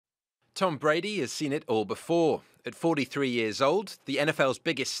Tom Brady has seen it all before. At 43 years old, the NFL's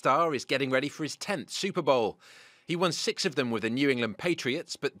biggest star is getting ready for his 10th Super Bowl. He won 6 of them with the New England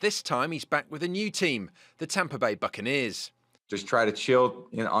Patriots, but this time he's back with a new team, the Tampa Bay Buccaneers. Just try to chill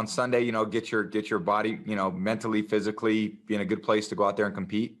on Sunday, get your body, mentally, physically, be in a good place to go out there and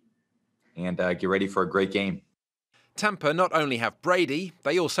compete and get ready for a great game. Tampa not only have Brady,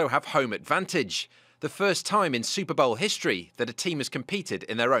 they also have home advantage. The first time in Super Bowl history that a team has competed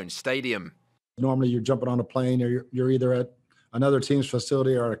in their own stadium. Normally you're jumping on a plane or you're either at another team's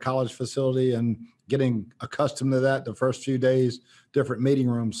facility or at a college facility and getting accustomed to that the first few days, different meeting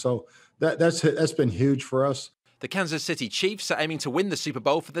rooms. So that's been huge for us. The Kansas City Chiefs are aiming to win the Super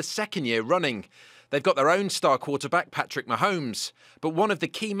Bowl for the second year running. They've got their own star quarterback, Patrick Mahomes, but one of the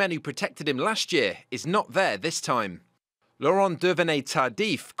key men who protected him last year is not there this time. Laurent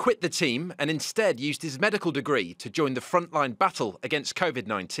Duvernay-Tardif quit the team and instead used his medical degree to join the frontline battle against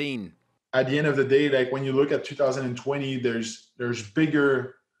COVID-19. At the end of the day, like when you look at 2020, there's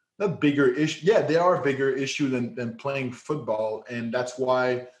bigger, not bigger issue. Yeah, there are bigger issues than playing football. And that's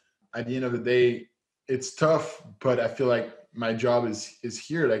why at the end of the day, it's tough, but I feel like my job is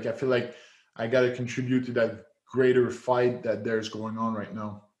here. Like, I feel like I got to contribute to that greater fight that there's going on right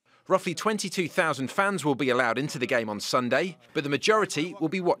now. Roughly 22,000 fans will be allowed into the game on Sunday, but the majority will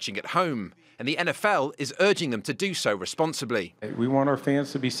be watching at home. And the NFL is urging them to do so responsibly. We want our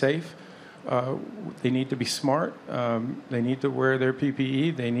fans to be safe. They need to be smart. They need to wear their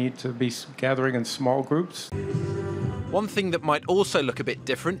PPE. They need to be gathering in small groups. One thing that might also look a bit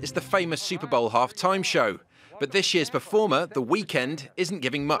different is the famous Super Bowl halftime show. But this year's performer, The Weeknd, isn't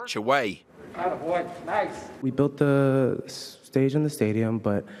giving much away. We built the stage in the stadium,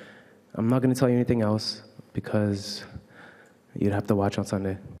 but I'm not going to tell you anything else because you'd have to watch on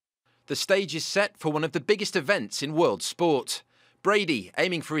Sunday. The stage is set for one of the biggest events in world sport. Brady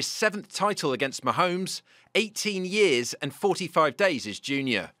aiming for his 7th title against Mahomes, 18 years and 45 days as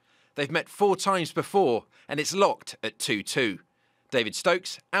junior. They've met 4 times before and it's locked at 2-2. David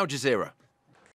Stokes, Al Jazeera.